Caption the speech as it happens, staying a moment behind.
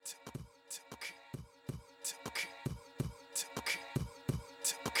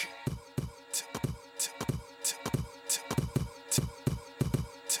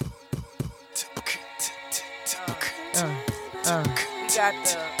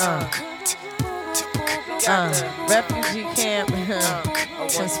refugee camp,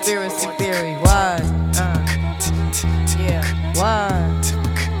 conspiracy theory. Why? Yeah. Why?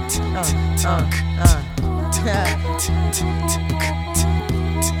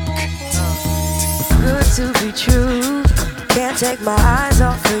 Good to be true. Can't take my eyes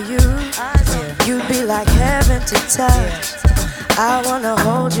off of you. You'd be like heaven to touch. I wanna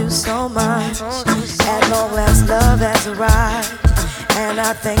hold you so much. At long last, love has arrived, and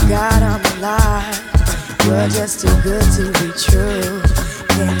I thank God I'm alive. You're just too good to be true.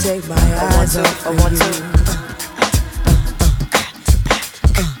 Can't take my eyes off of you.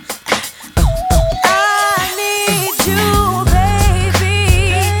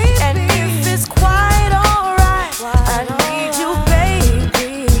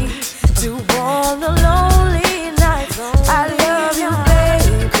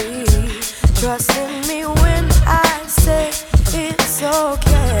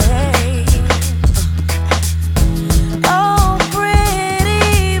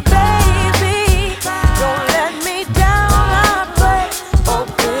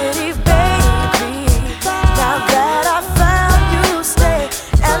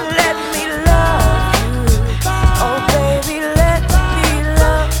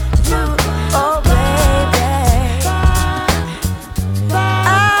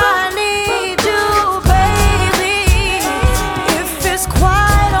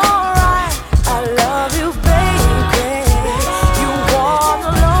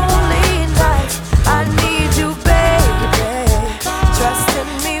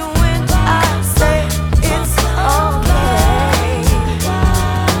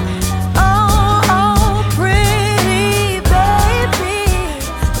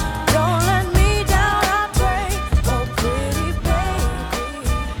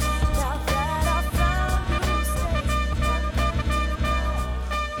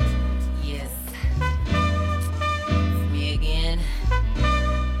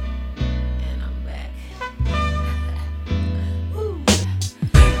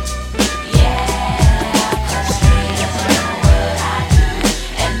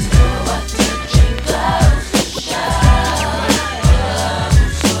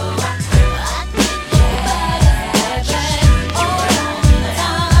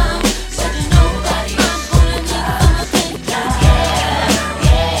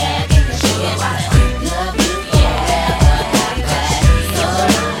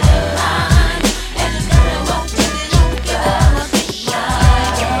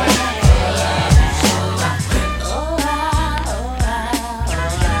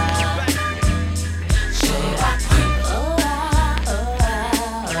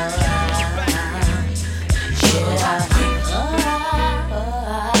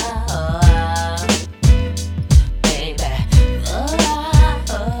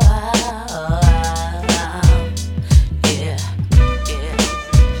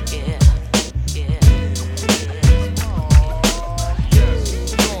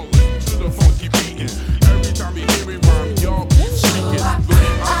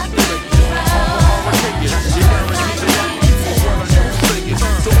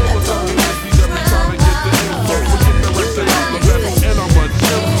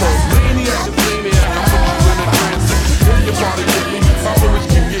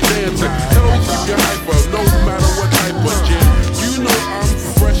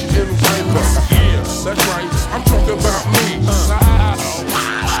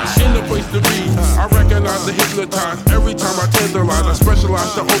 Every time I tenderize, I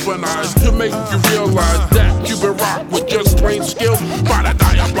specialize to open eyes to make you realize that you've been rocked with just plain skill by the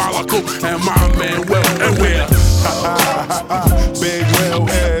diabolical and my man Will and Will. Big Will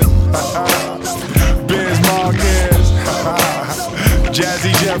is Biz Marquez.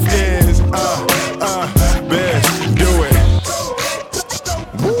 Jazzy Jeff is Biz, do it.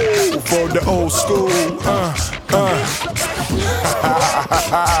 Woo, for the old school.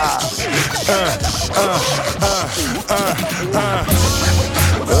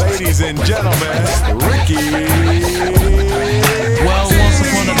 Ladies and gentlemen, Ricky. Well, once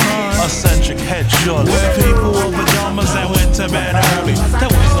upon a time, eccentric headshot with people wore pajamas and went to bed early. There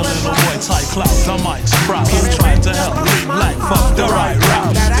was a little boy tight clouds on Mike's Sprout who tried to help read black fuck the right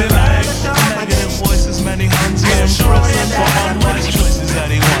route. Denying negative voices, many huntsmen prison for unwise choices that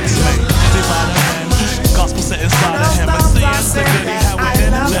he once made. Divine man, gospel set inside of him, and seeing the good he had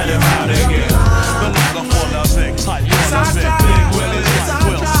within him, let him out again. The lager for loving, tight corners, big Willie's like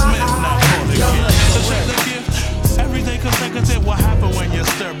Will Smith, now call again. So check the gift, everyday consecutive. What happen when you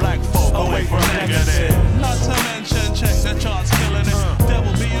stir black folk away from negative? Not to mention, check the charts, killing it. There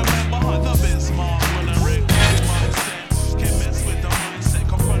will be a member of the Bismarck, will and Rick. Can mess with the mind.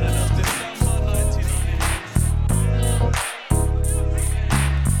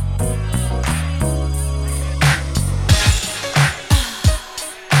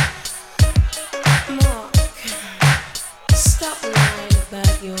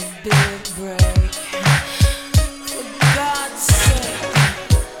 about your big break. For God's sake,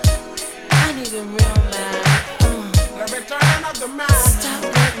 I need a real man. Let me turn up the man. Stop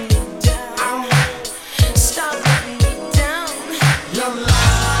letting me down. Stop letting me down. You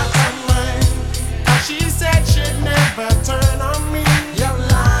lied to me. And she said she'd never turn on me. You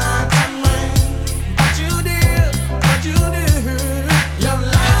lied to me. But you did. But you did. You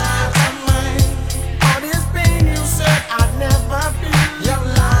lied to me. All this pain you said I'd never feel. You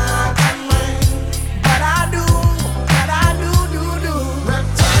lied to me. But I do. But I do.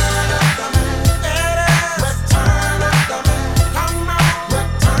 Return of the man. Return of the man. Come on.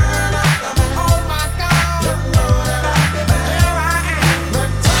 Return of the man. Oh my God. You know that I've been there. Here I am.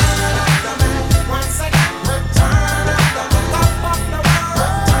 Return of the man. Once again. Return of the man. Top of the world.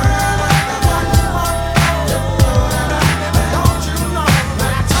 Return of the man. You know that I've been there. Don't you know?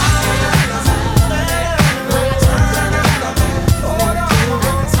 Return of the man. Return of the man. Hold on.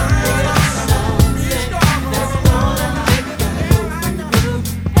 Return of the man.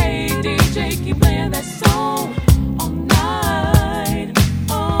 Hey DJ, keep playing that song all night,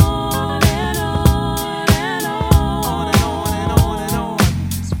 on and on and on and on and on.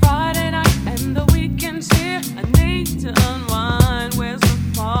 It's Friday night and the weekend's here. I need to unwind. Where's the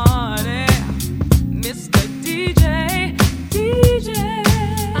party, Mr. DJ?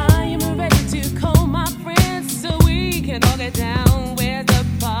 I am ready to call my friends so we can all get down. Where's the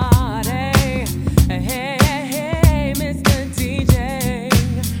party? Hey, Mr. DJ.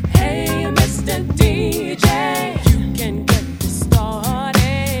 Hey, Mr. DJ. You can get this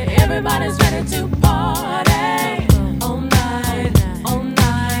started. Everybody's ready to party. All night, all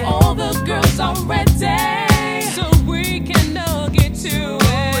night. All the girls are ready. So we can all get to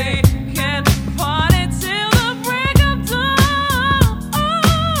it. Can party till the break of dawn.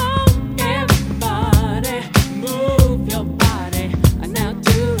 Everybody, move your body. Now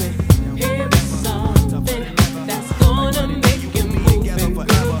do it. Hear me something that's gonna make you move and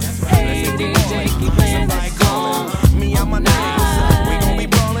groove. Hey DJ, keep playing that song. Me and my niggas, we gon' be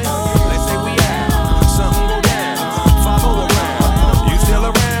ballin'. Let's say we out, something go down, follow around. You still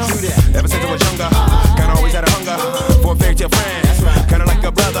around? Ever since I was younger, kinda always had a hunger for a fairy tale friend. Kinda like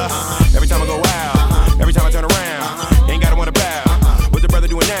a brother. Every time I go out, every time I turn around, ain't gotta wanna bow. What the brother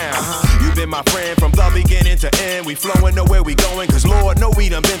doing now? You've been my friend from the beginning to end. We flowing, know where we going, cause Lord know we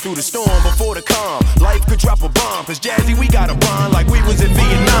done been through the storm before the calm. Life could drop a bomb, cause Jazzy, we got a bond like we was in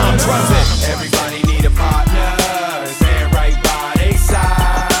Vietnam. Trust it. Everybody need a partner, stand right by their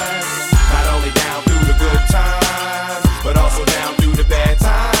side. Not only down through the good times, but also down through the bad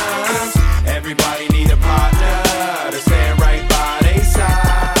times. Everybody need a partner to stand right by their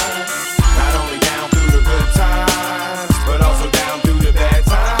side. Not only down through the good times, but also down through the bad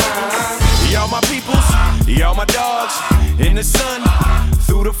times. Y'all my peoples, y'all my dogs, in the sun,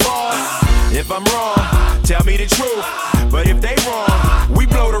 through the fog. If I'm wrong, tell me the truth. But if they wrong, we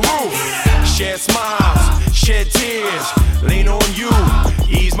blow the roof. Shed smiles, shed tears, lean on you,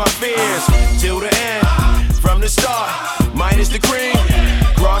 ease my fears. Till the end, from the start, minus the cream.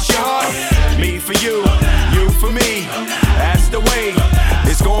 Cross your heart, me for you, you for me. That's the way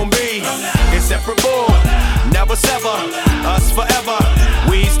it's gonna be. Inseparable, never sever, us forever.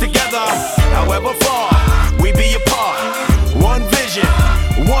 We's together, however far we be apart. One vision,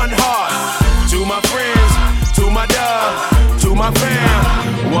 one heart. To my friends, to my dog, to my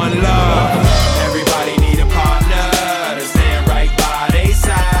fam, one love. Everybody need a partner to stand right by their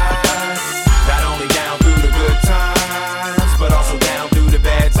side. Not only down through the good times, but also down through the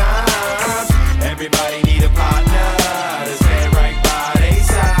bad times. Everybody need a partner to stand right by their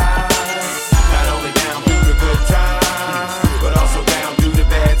side. Not only down through the good times, but also down through the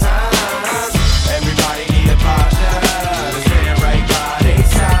bad times. Everybody need a partner to stand right by their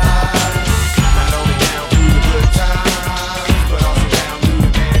side. Not only down through the good times, but also down through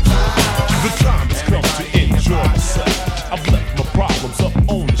the bad times. The time has come to enjoy myself. I've left my problems up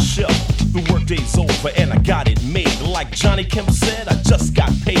on the shelf. The workday's over and I got it made. Like Johnny Kemp said, I just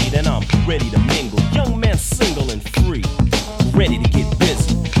got paid and I'm ready to mingle. Young man, single and free, ready to get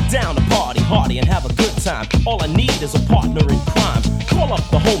busy. Down to party, hardy and have a good time. All I need is a partner in crime. Call up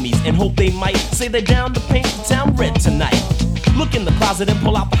the homies and hope they might say they're down to paint the town red tonight. Look in the closet and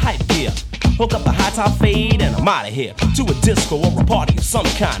pull out the hype gear. Hook up the high top fade and I'm out of here. To a disco or a party of some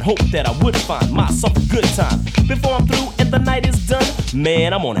kind. Hope that I would find myself a good time. Before I'm through and the night is done,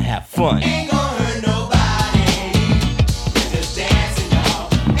 man, I'm gonna have fun. Ain't gonna hurt nobody. We're just dancing, y'all.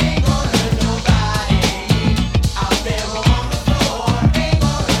 Ain't gonna hurt nobody. Out there on the floor. Ain't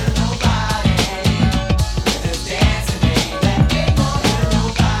gonna hurt nobody. We're just dancing, baby. Ain't gonna hurt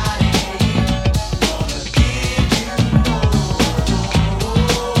nobody. Gonna give you more.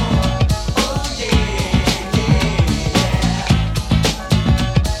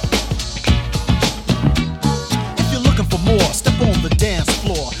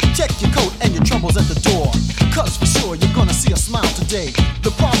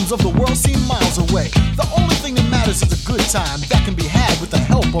 Problems of the world seem miles away. The only thing that matters is a good time that can be had with the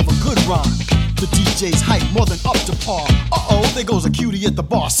help of a good rhyme. The DJ's hype more than up to par. Uh-oh, there goes a cutie at the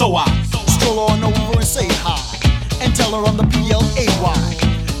bar. So I stroll on over and say hi, and tell her I'm the PLAY,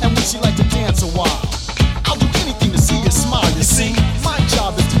 and would she like to dance a while? I'll do anything to see you smile. You see, my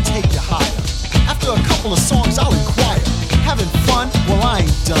job is to take you higher. After a couple of songs I'll inquire. Having fun? Well, I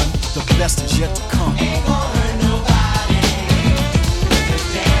ain't done. The best is yet to come. Ain't gonna hurt nobody.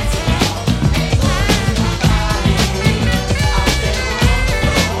 Just dance around. Ain't gonna hurt nobody. Out there on the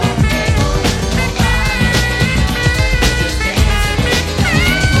floor. Ain't gonna hurt nobody. Just dance around.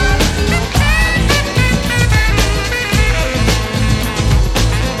 Ain't gonna hurt nobody.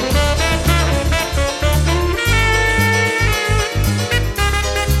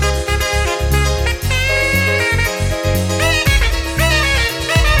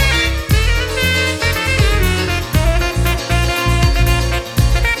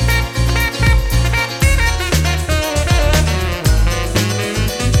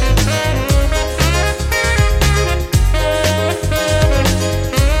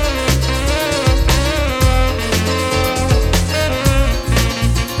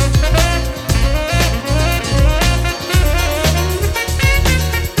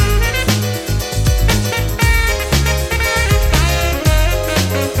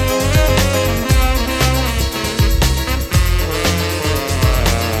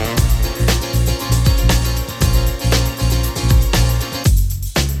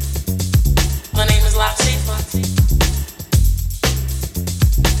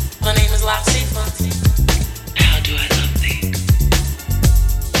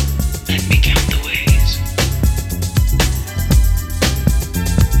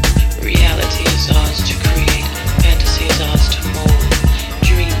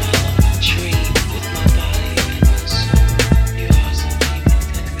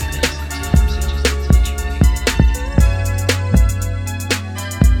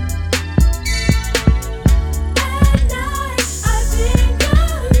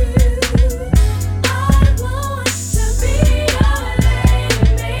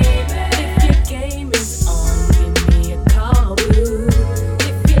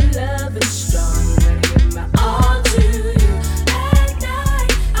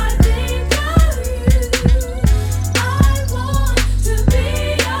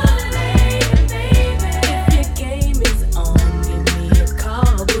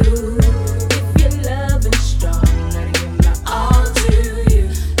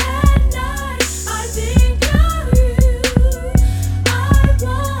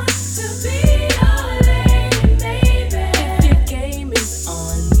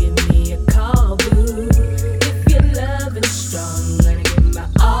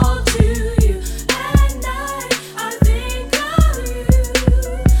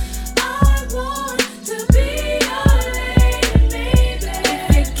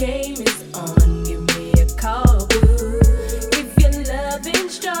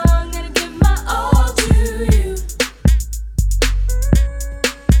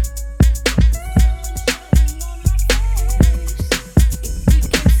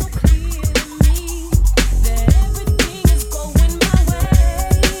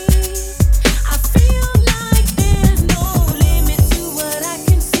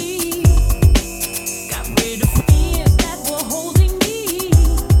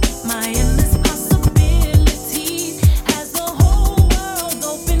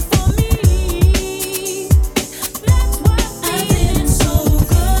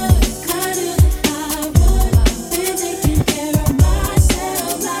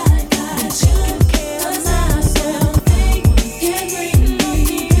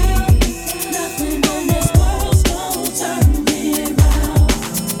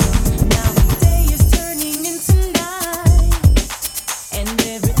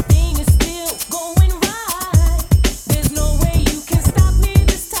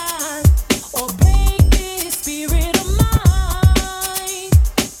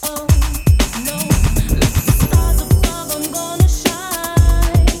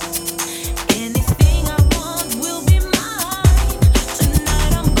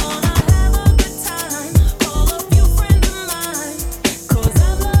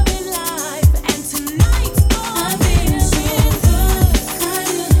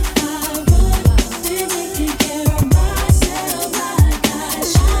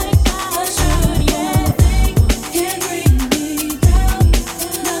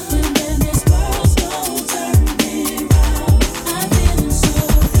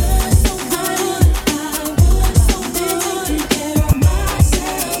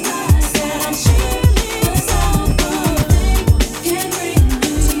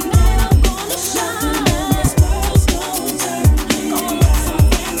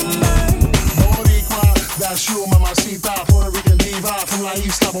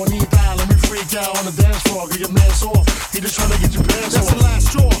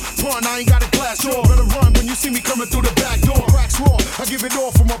 on, I ain't got a glass door. Better run when you see me coming through the back door. Cracks raw, I give it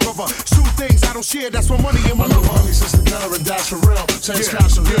all for my brother. Shoot things I don't share, that's my money in my love. Honey since the gun and dash for real. Saying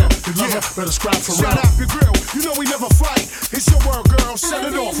scraps for real. You love her, better scrap for real. Shut up your grill, you know we never fight. It's your world, girl, set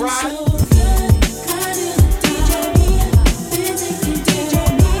it off, right?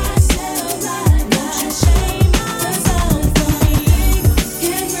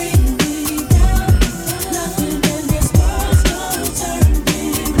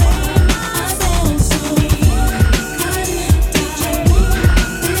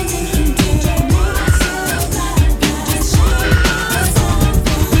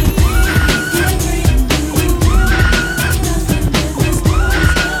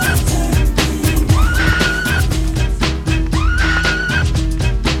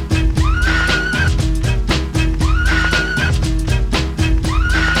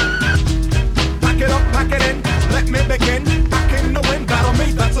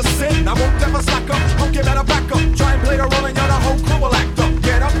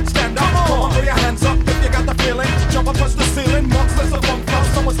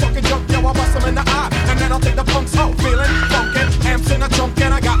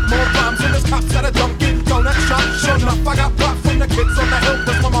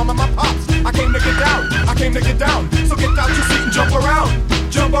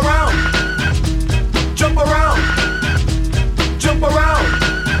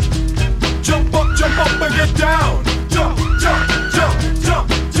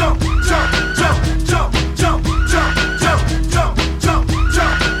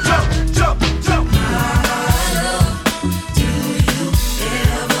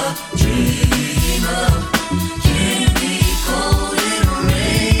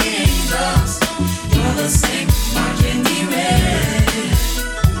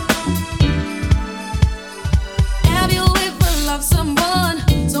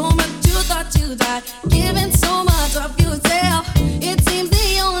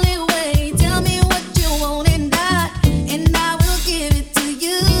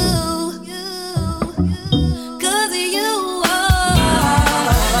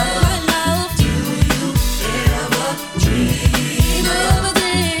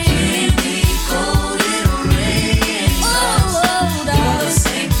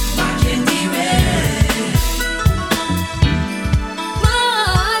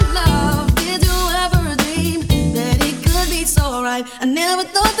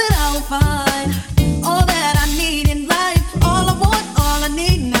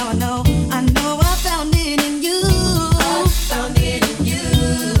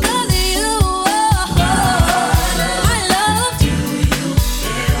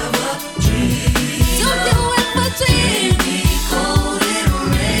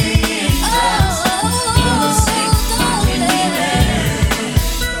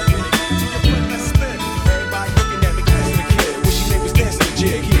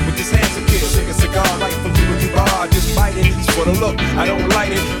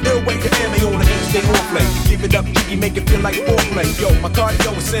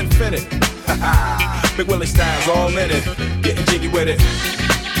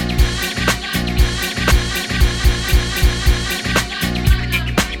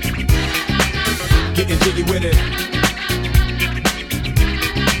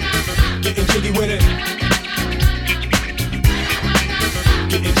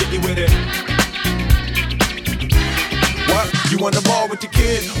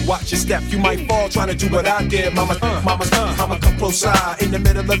 Do what I did, mama's I'ma come close side in the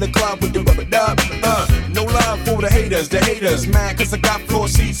middle of the club with the rubber dub. No love for the haters, mad cause I got floor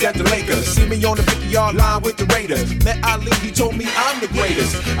seats at the Lakers. See me on the 50-yard line with the Raiders. Met Ali, he told me I'm the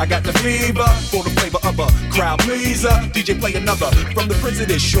greatest. I got the fever for the flavor of a crowd pleaser. DJ play another from the Prince of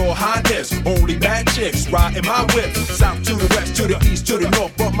this Shore Highness. Only bad chicks riding my whip. South to the west, to the east, to the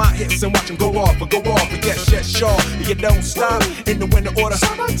north. Bump my hips and watch them go off. And yes, sure. You don't stop in the winter order.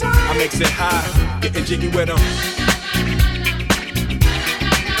 I makes it high. Getting jiggy with them.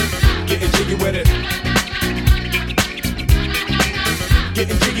 Getting jiggy with it.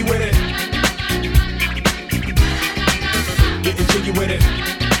 Getting jiggy with it. Getting jiggy with it.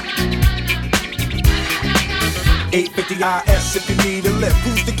 850 IS if you need a lift.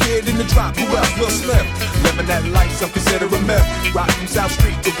 Who's the kid in the drop? Who else will slip? Living that life, some consider a myth. Rock from South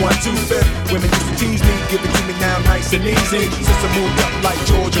Street to 125th. Women used to tease me, give it to me now nice and easy. Since I moved up like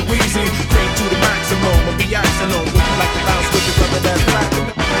Georgia Wheezy, came to the maximum of the icing on. Would you like to bounce with your brother that's platinum?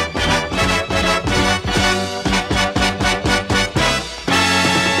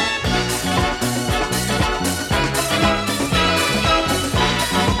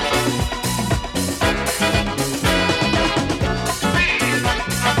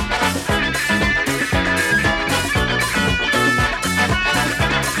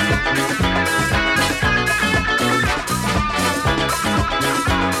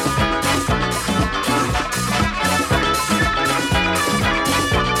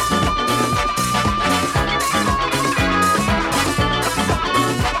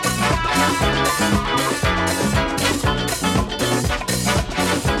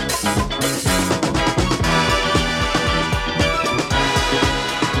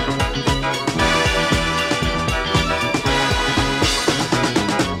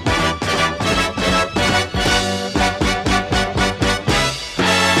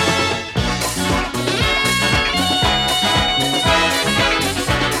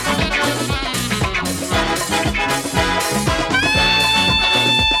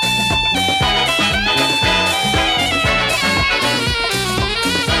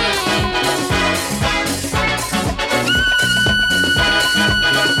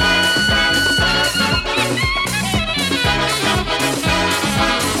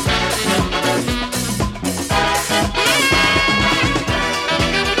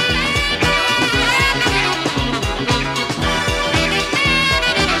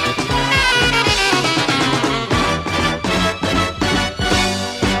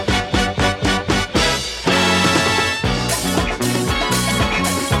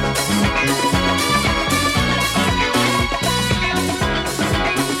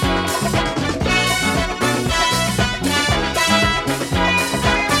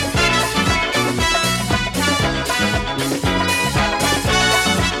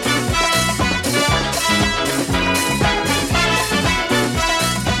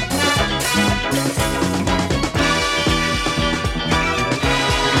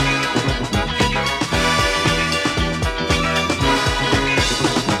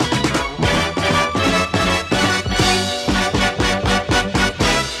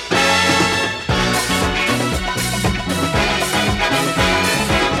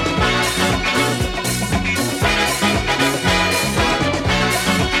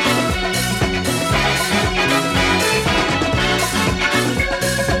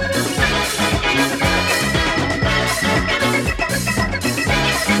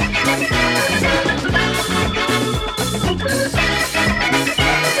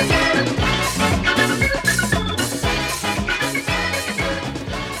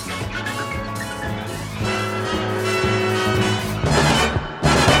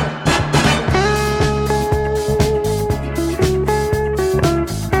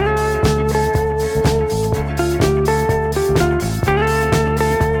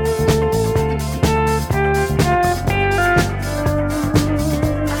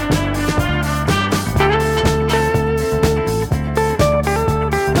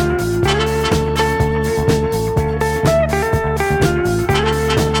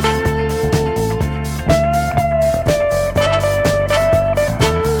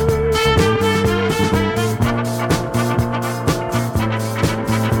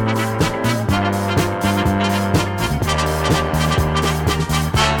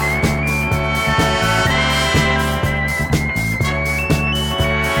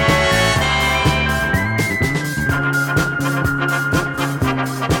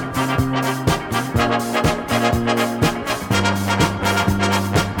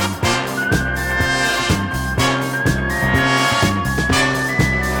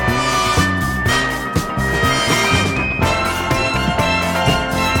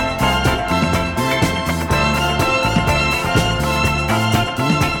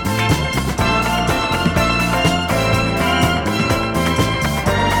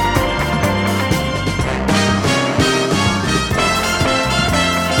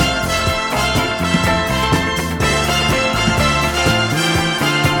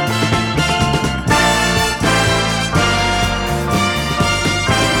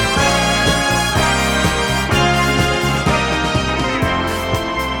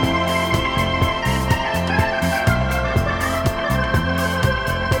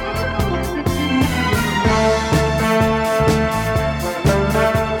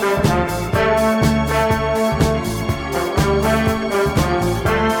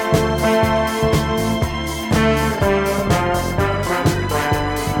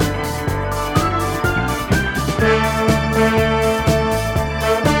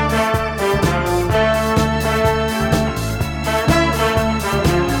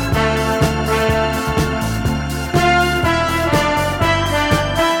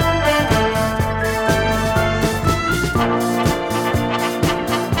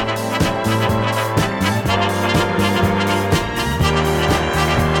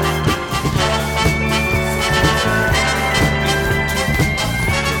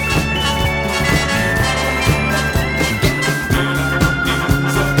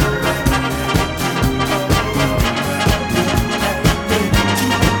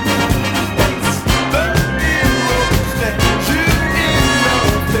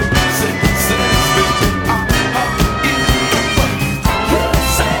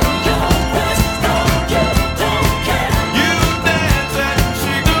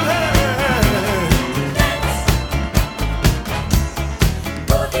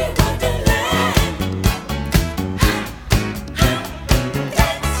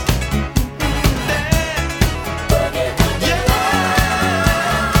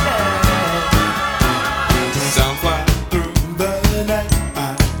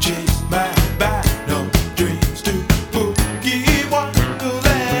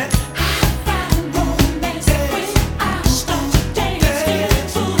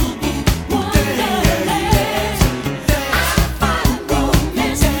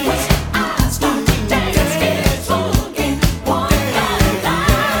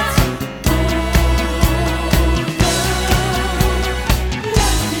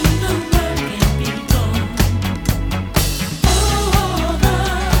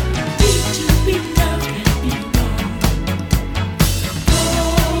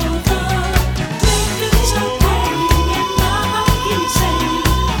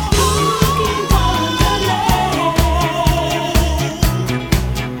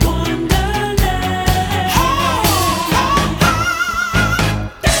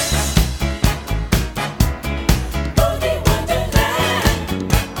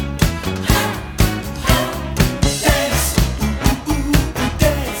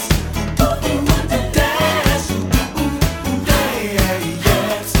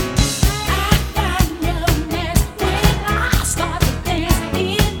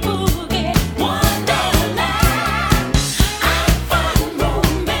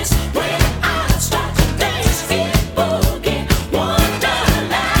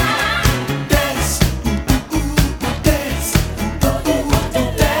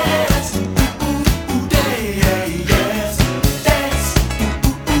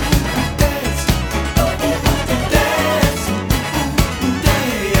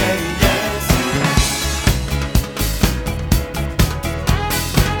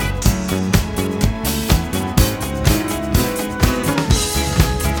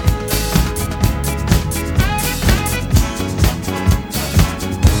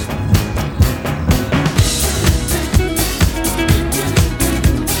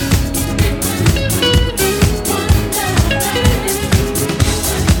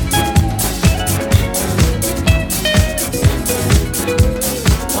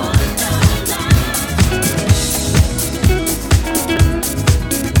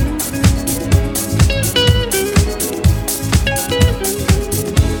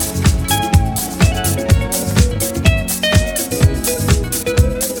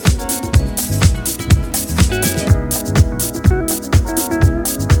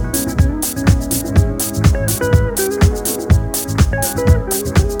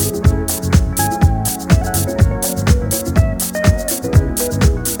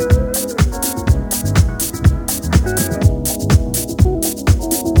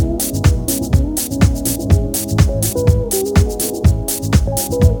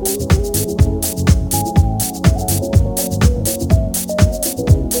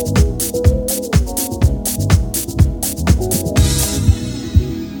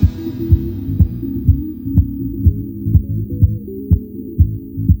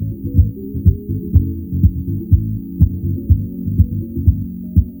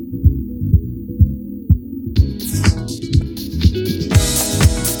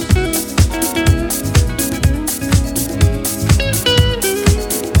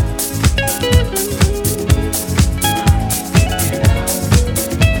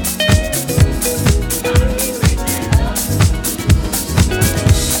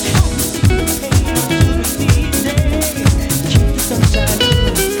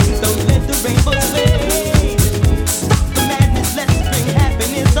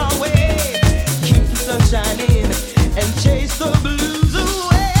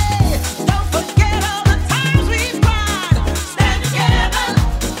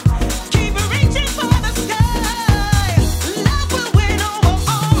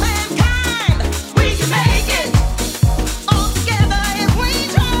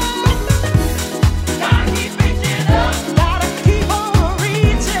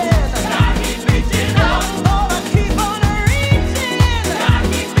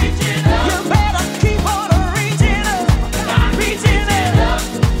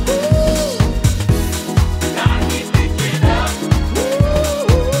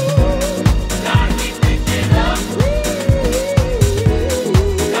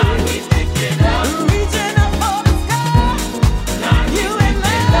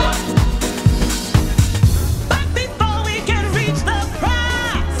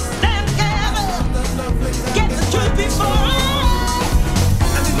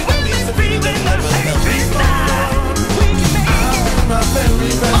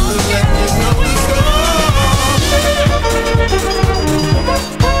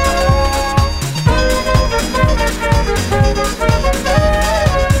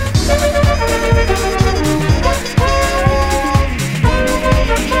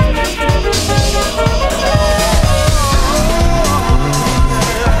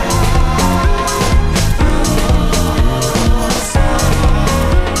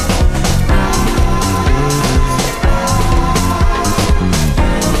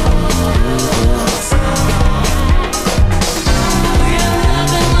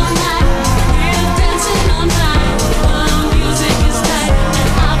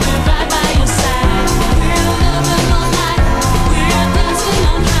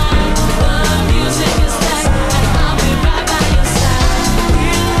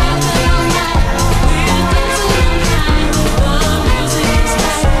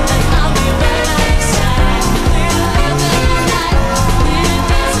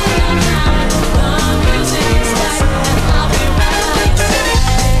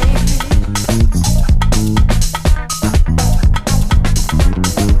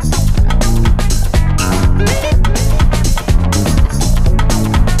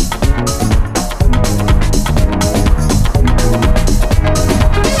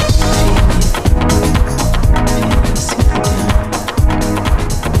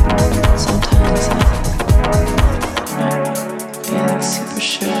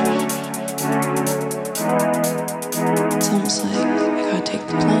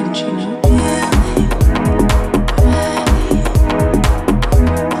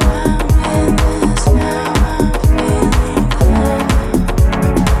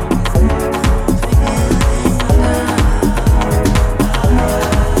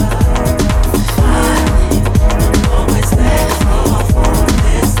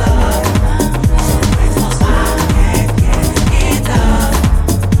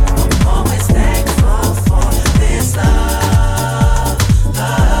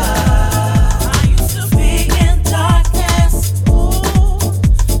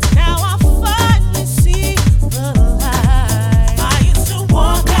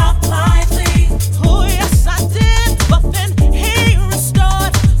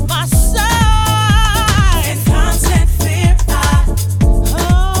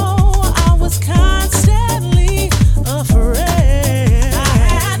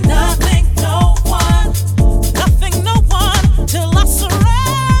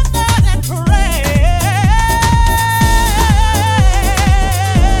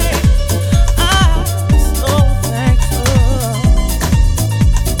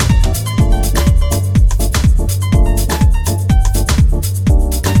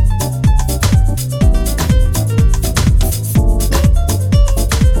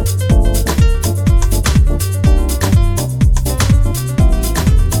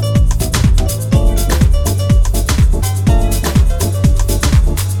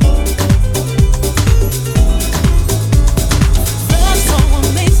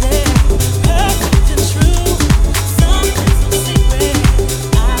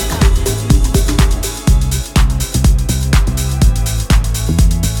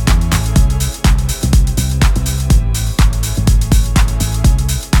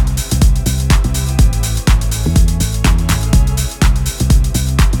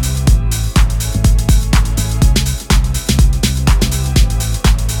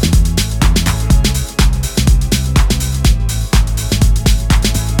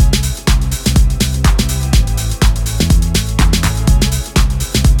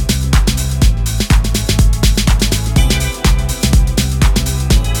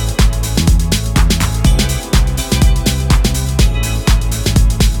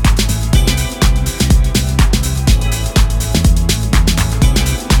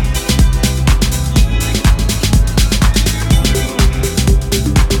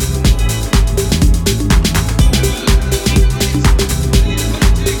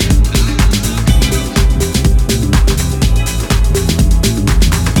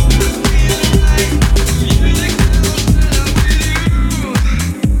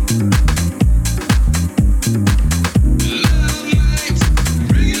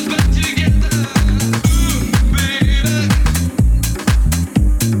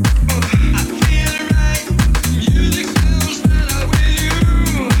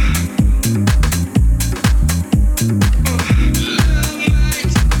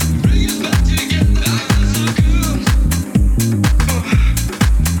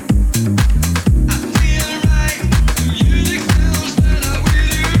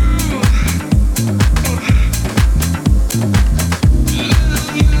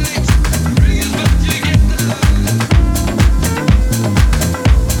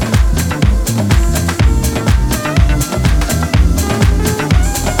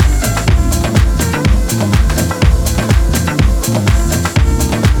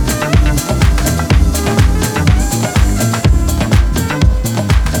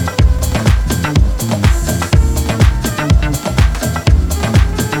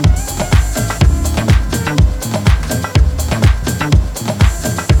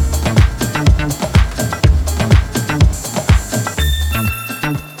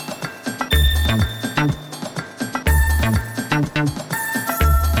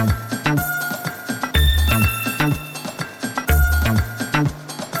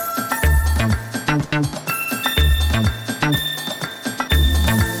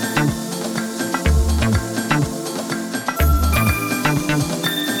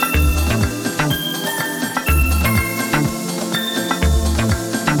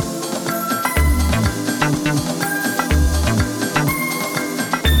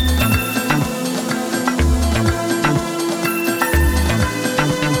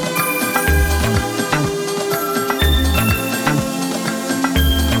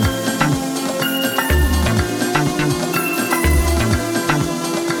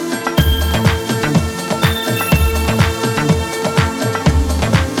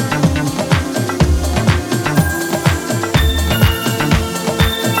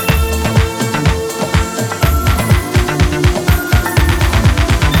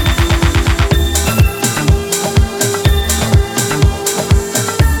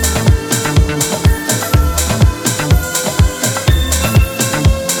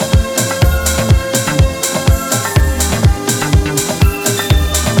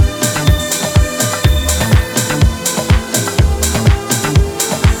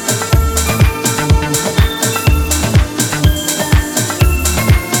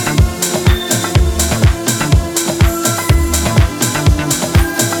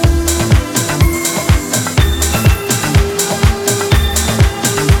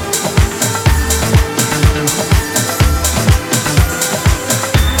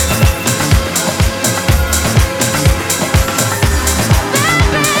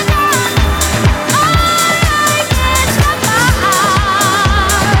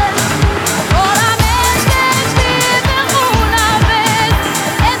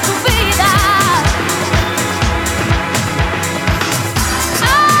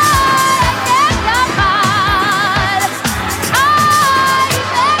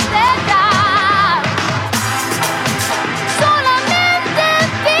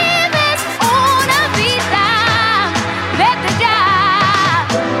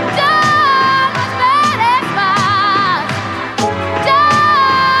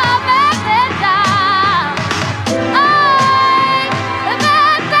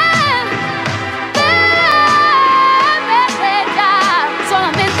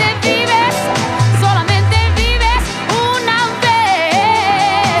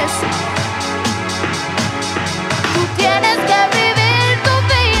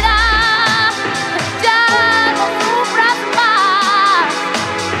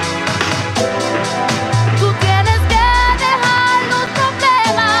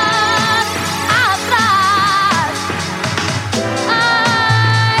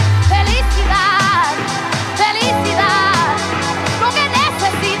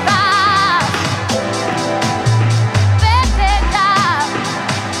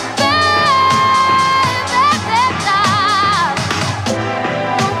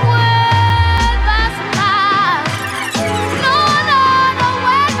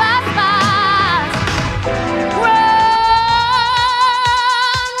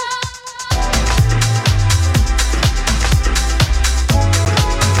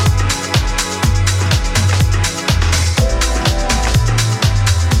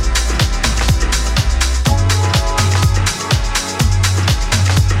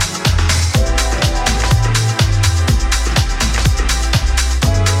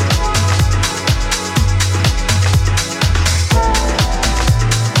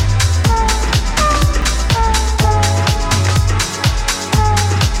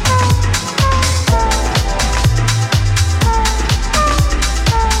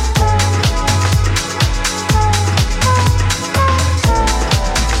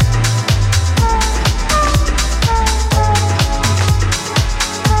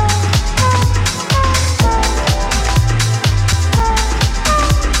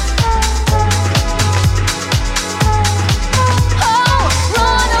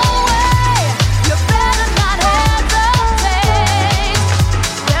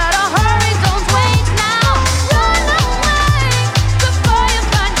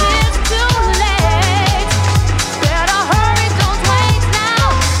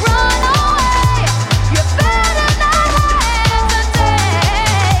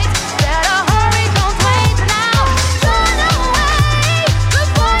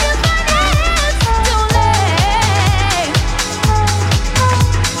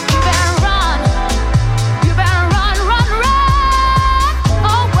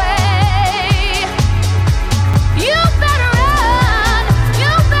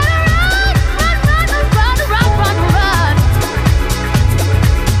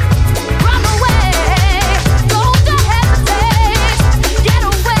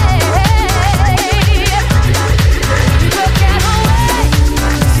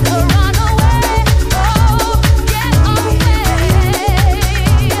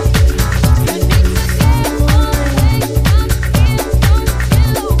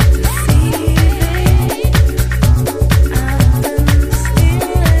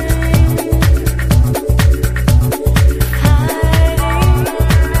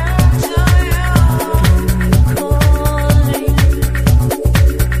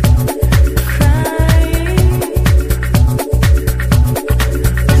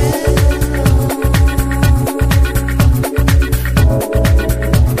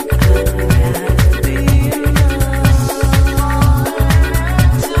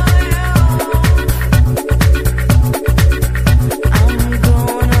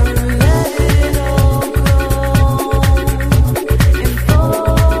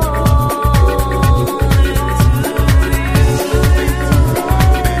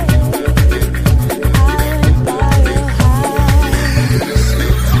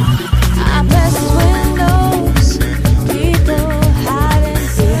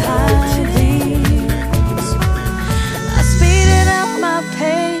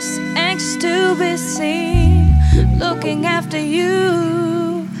 looking after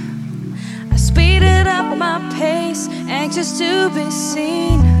you. I speeded up my pace, anxious to be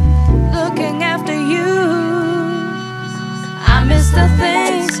seen, looking after you. I miss the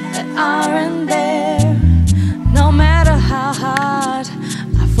things that aren't there. No matter how hard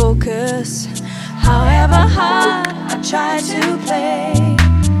I focus, however hard I try to play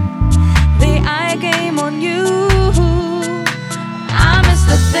the eye game on you. I miss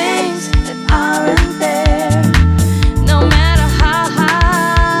the things that aren't there. No matter how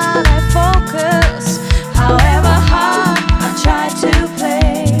hard I focus, however hard I try to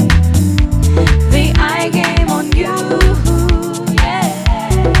play the eye game on you.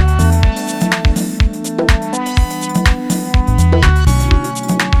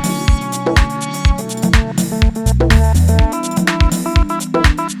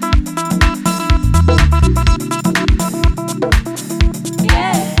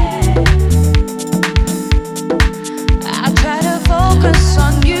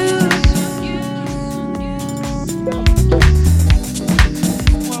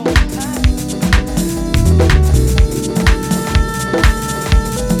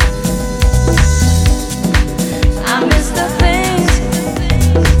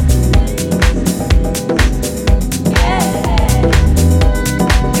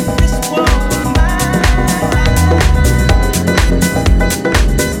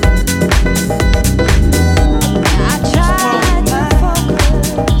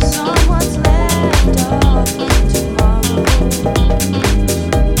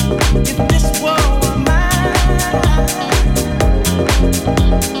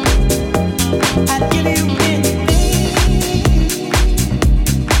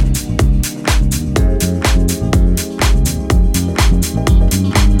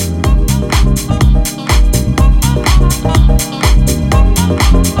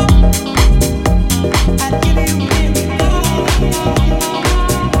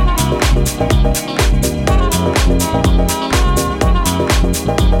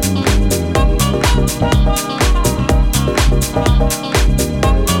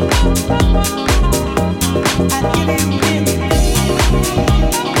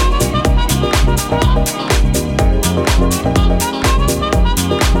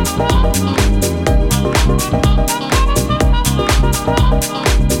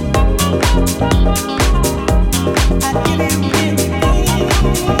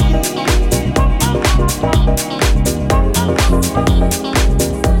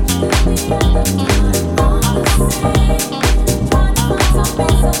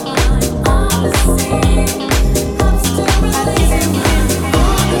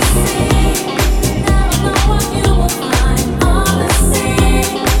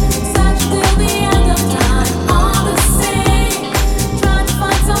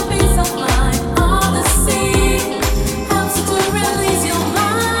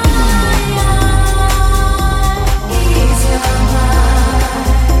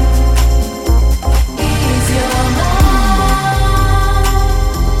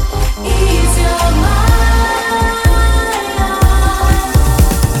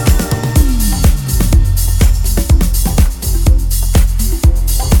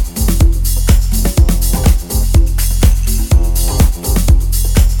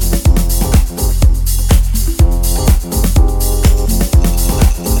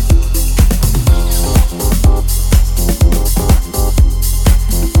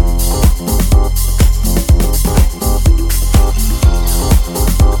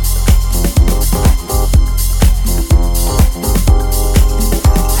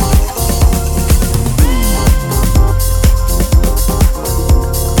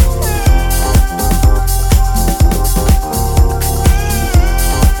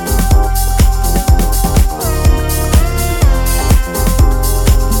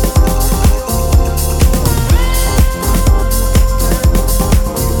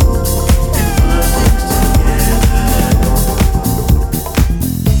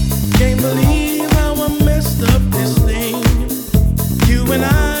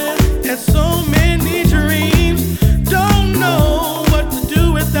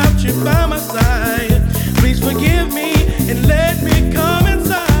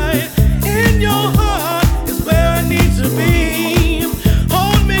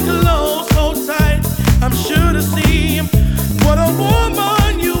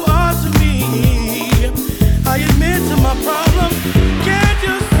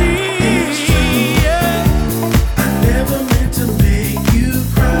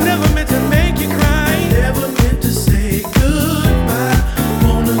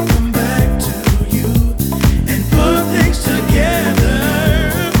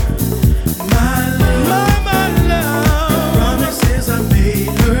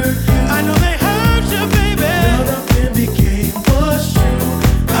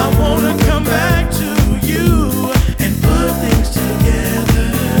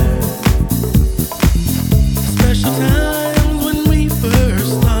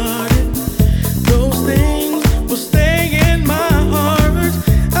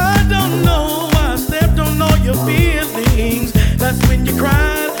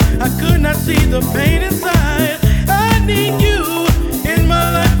 the pain inside. I need you in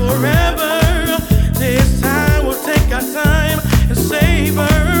my life forever. This time we'll take our time and savor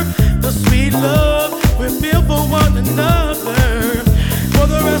the sweet love we feel for one another. For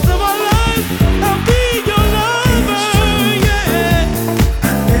the rest of our lives, I'll be your lover. Yeah.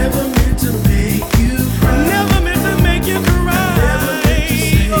 I never meant to make you cry. Never meant to make you cry. Never meant to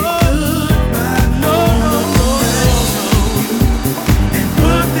say goodbye. No, no, no, no. And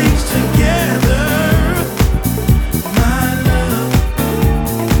put things together.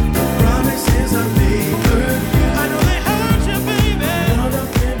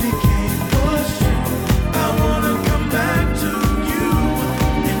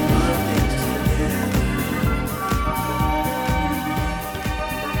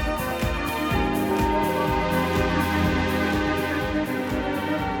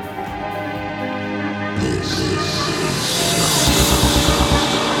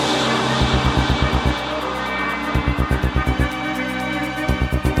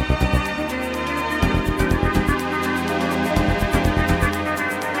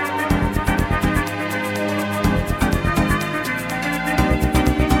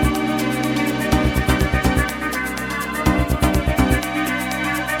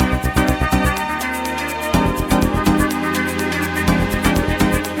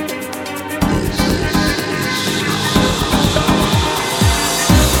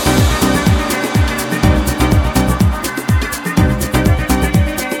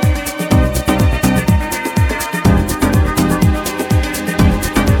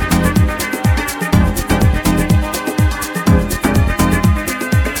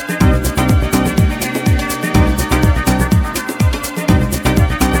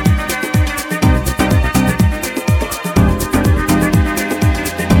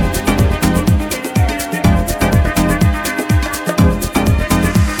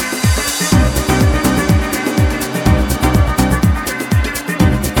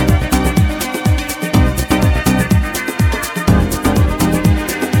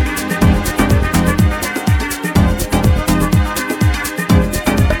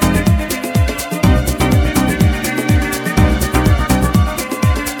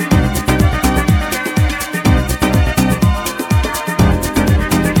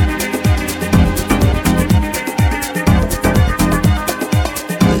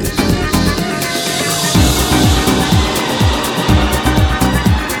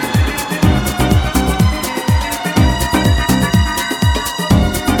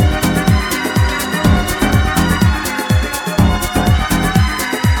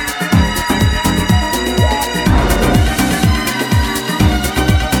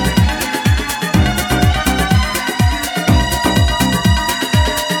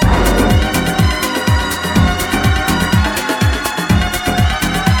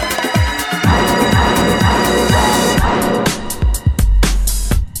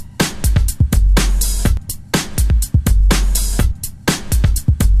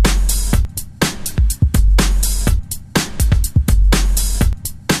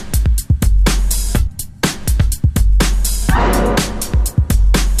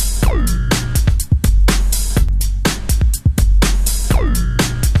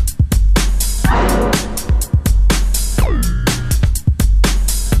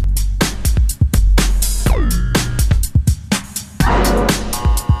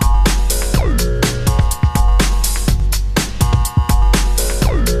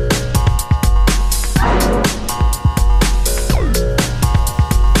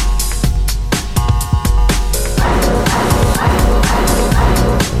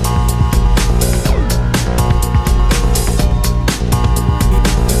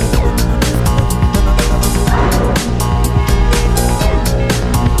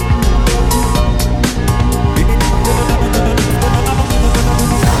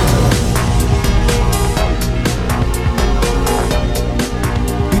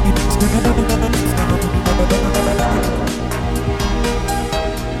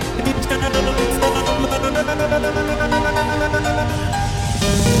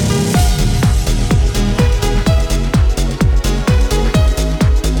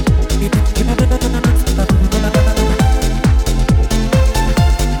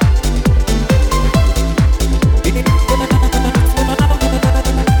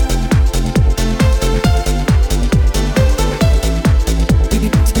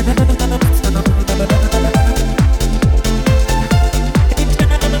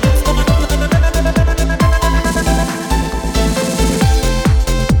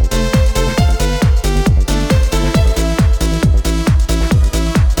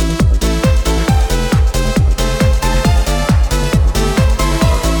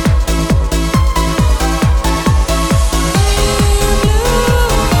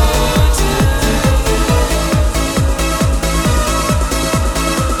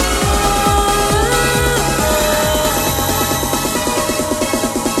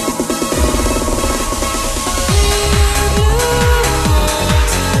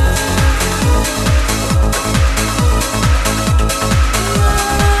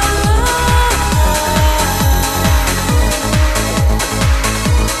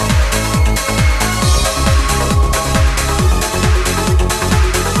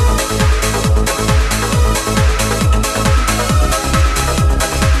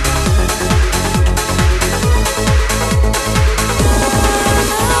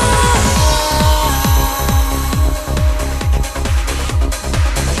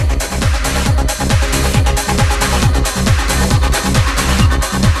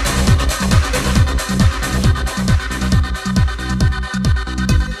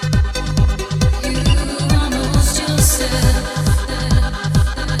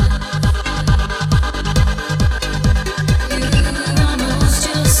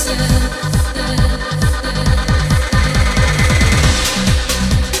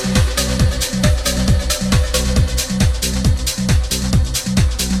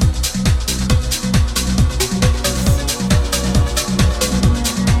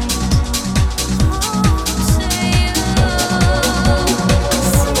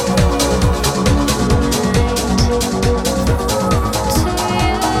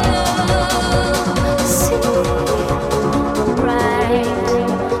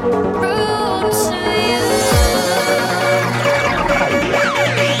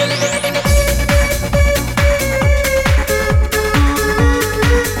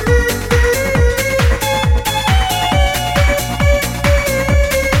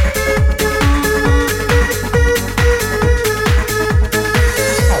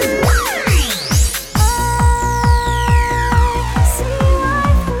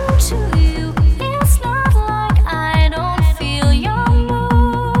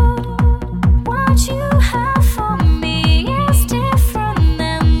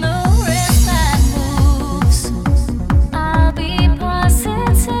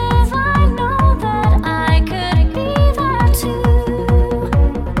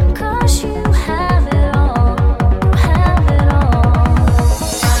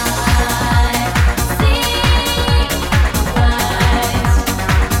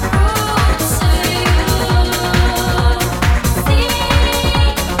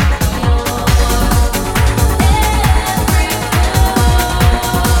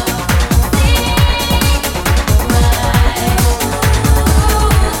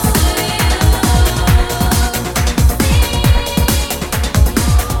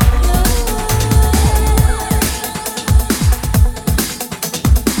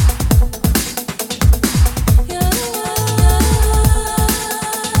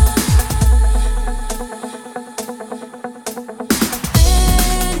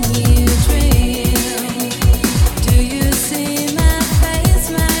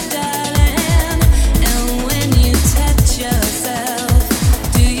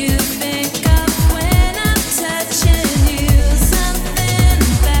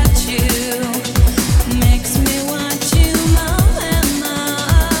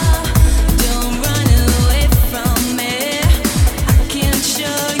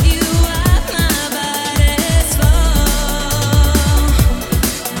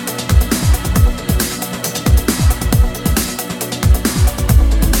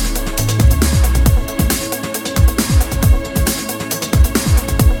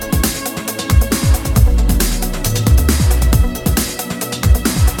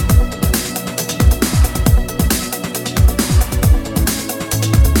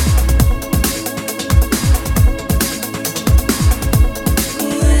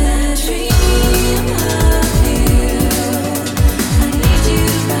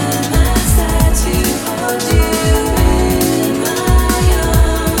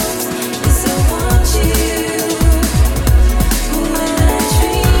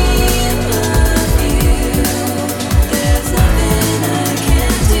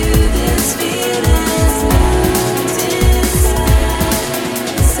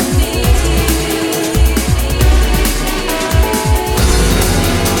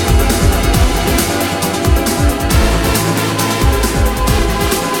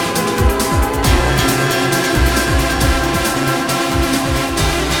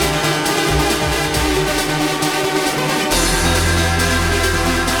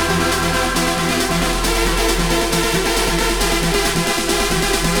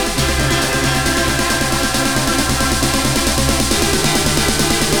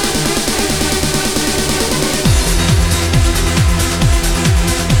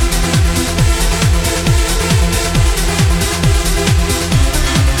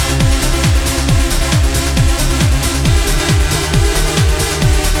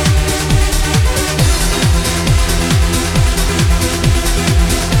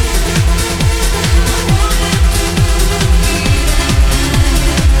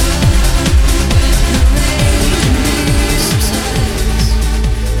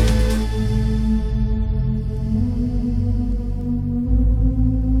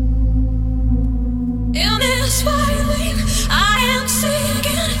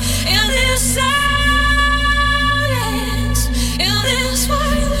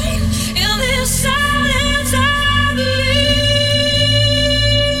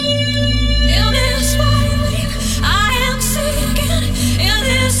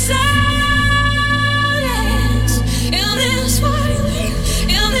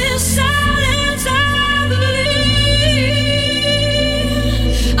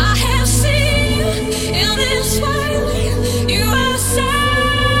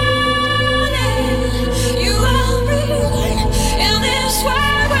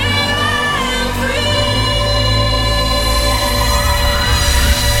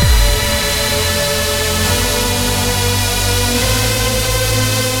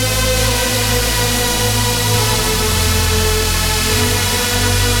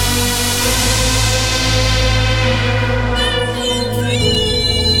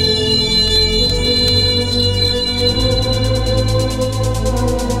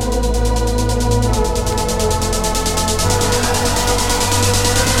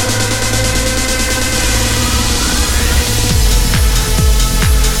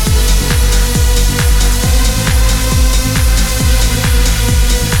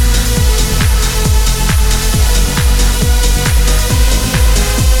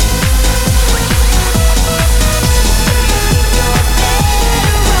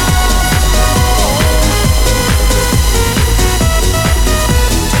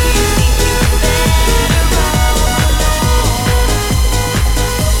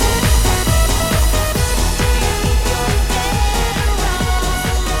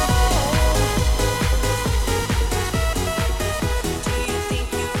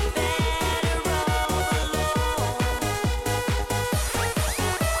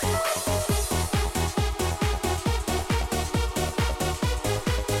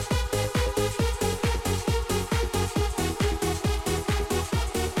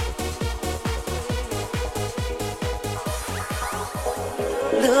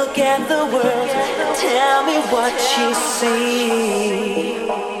 look at the world, tell me what you see.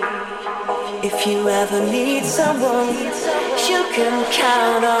 If you ever need someone, you can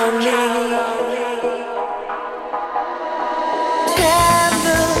count on me.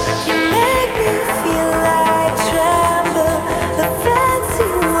 Tremble, you make me feel like tremble, the fancy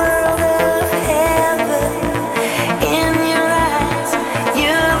world of heaven. In your eyes,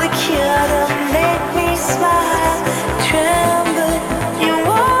 you're the cure to make me smile. Tremble, you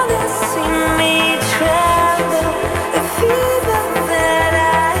wanna see me tremble, the fever that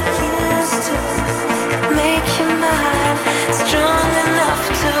I used to make you mine, strong enough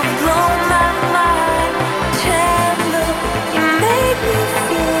to blow my mind.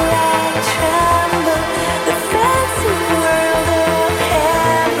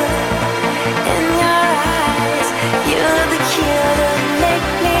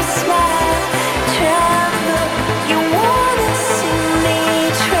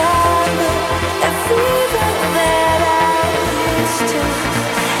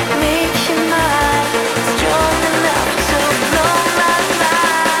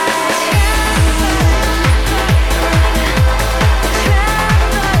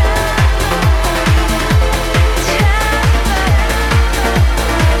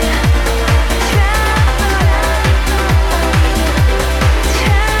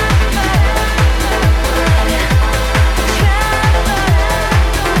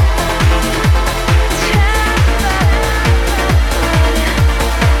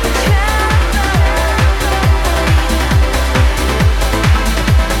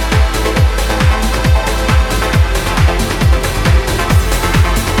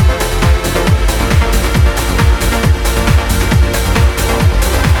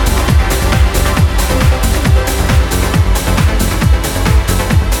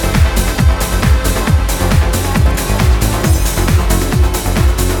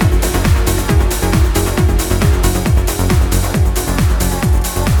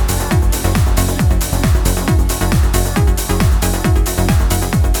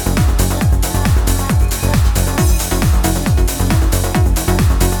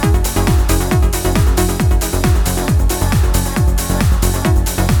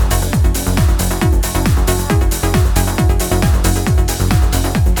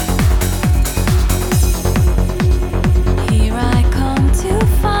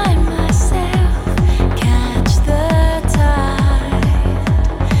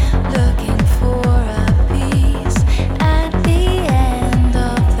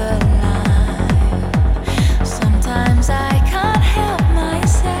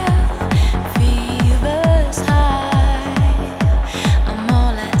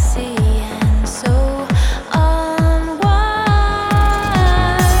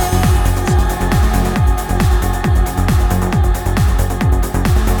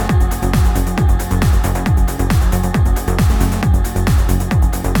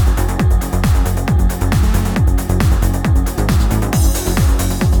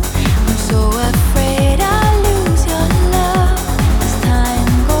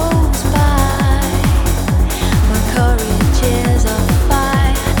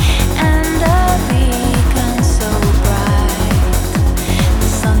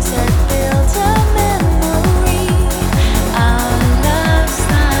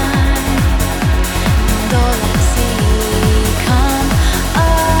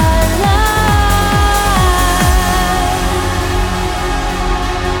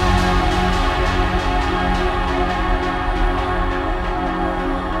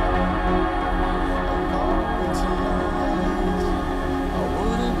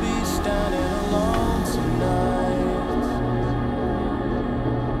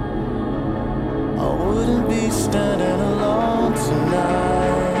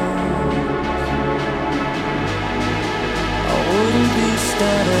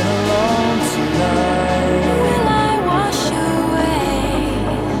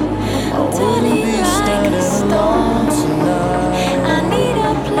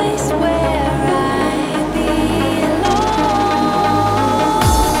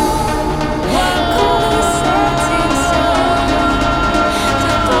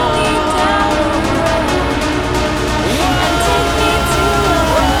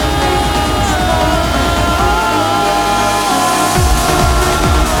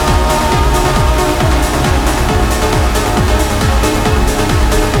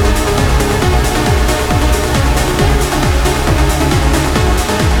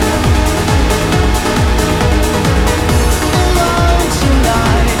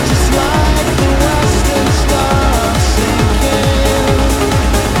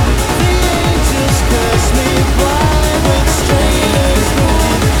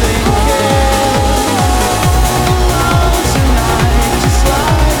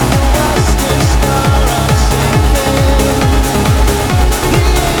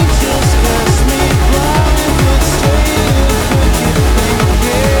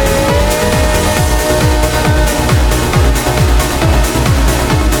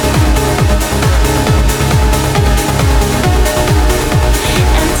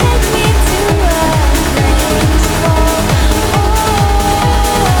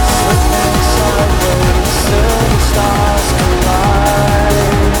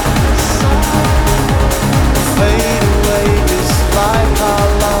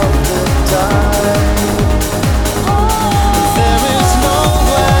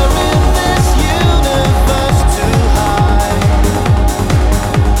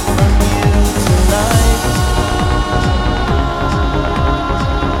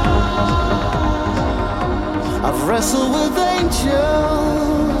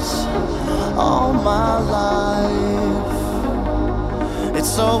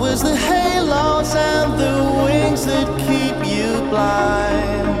 So is the halos and the wings that keep you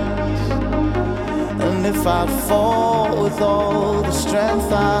blind. And if I'd fall with all the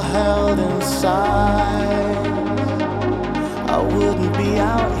strength I held inside, I wouldn't be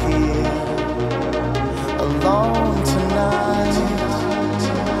out here alone tonight.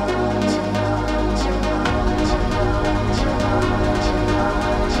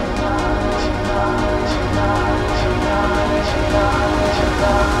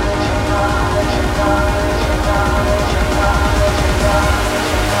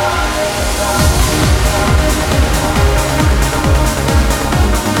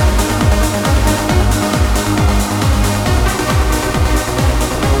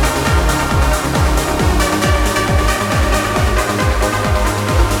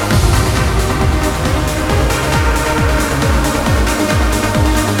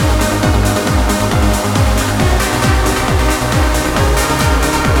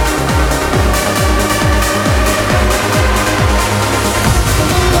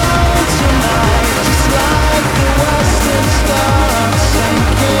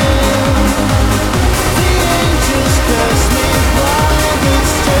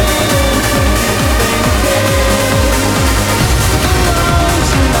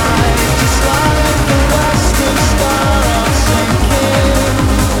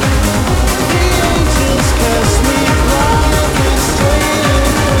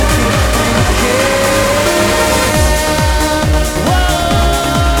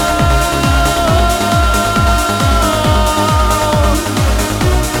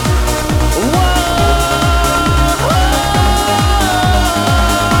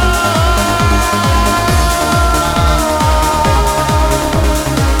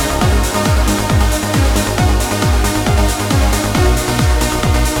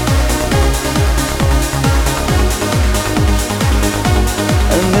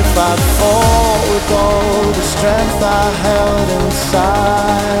 I'd fall with all the strength I held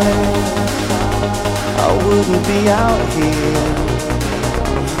inside, I wouldn't be out here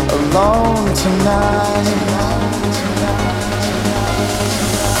alone tonight.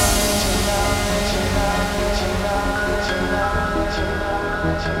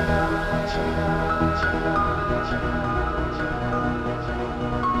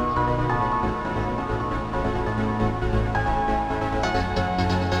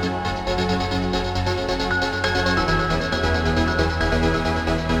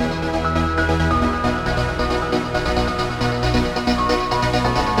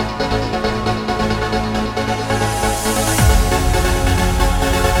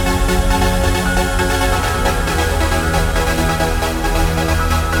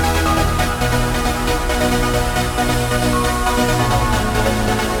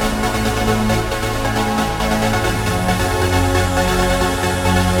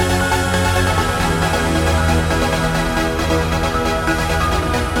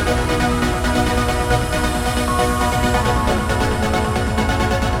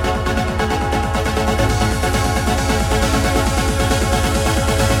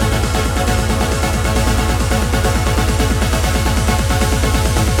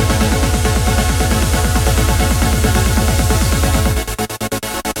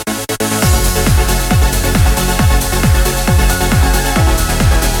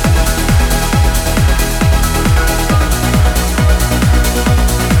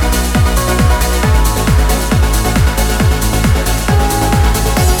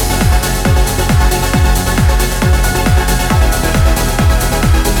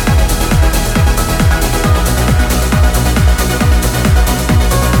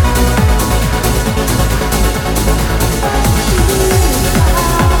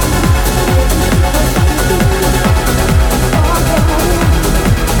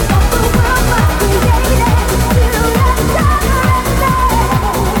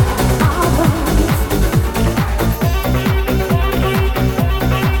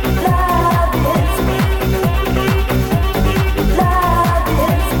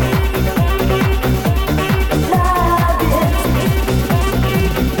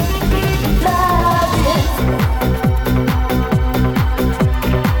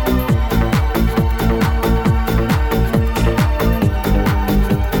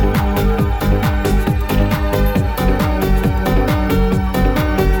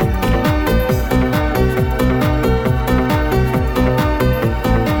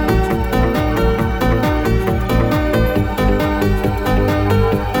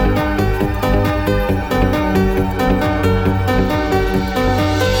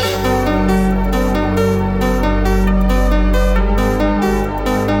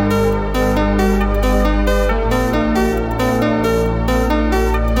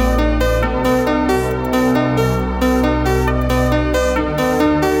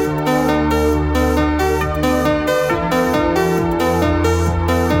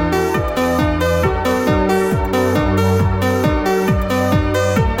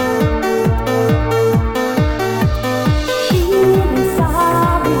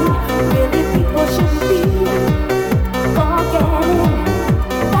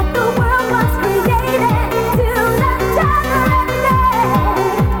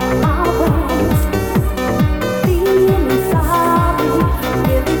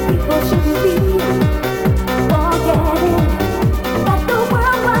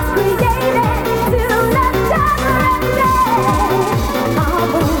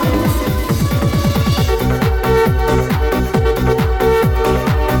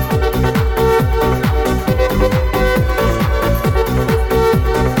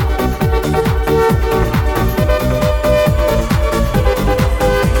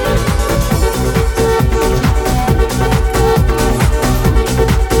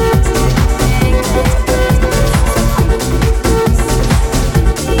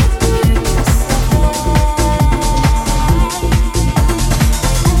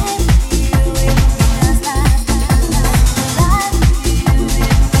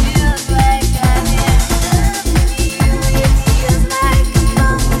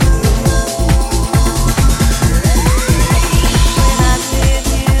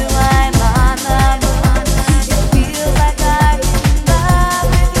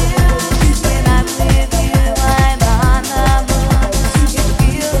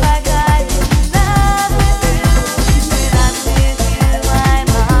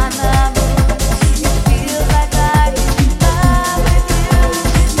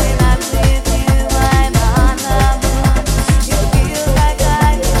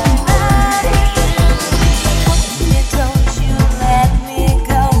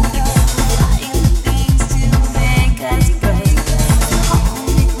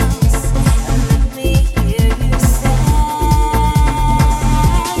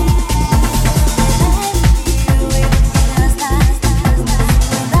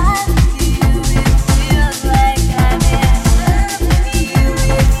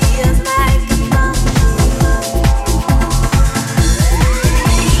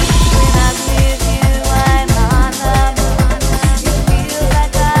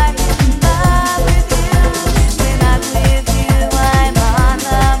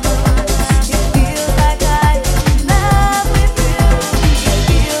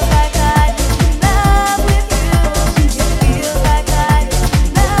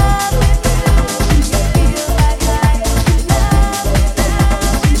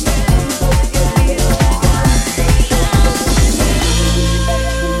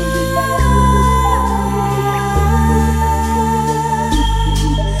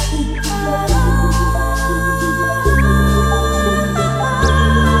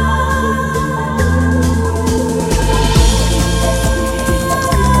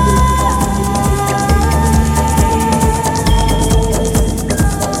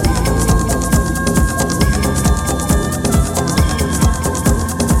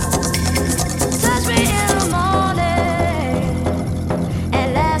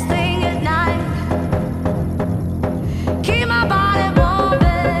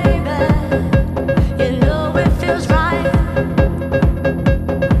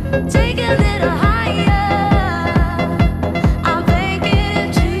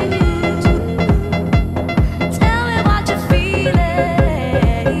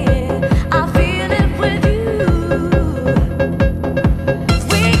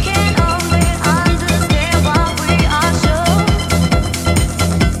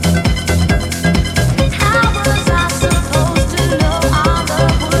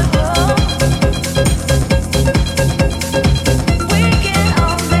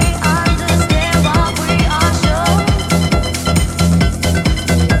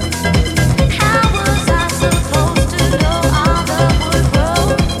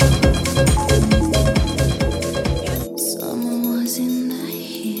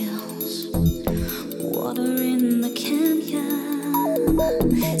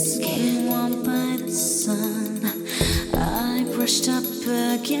 skin warmed by the sun. I brushed up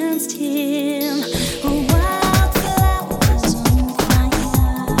against him.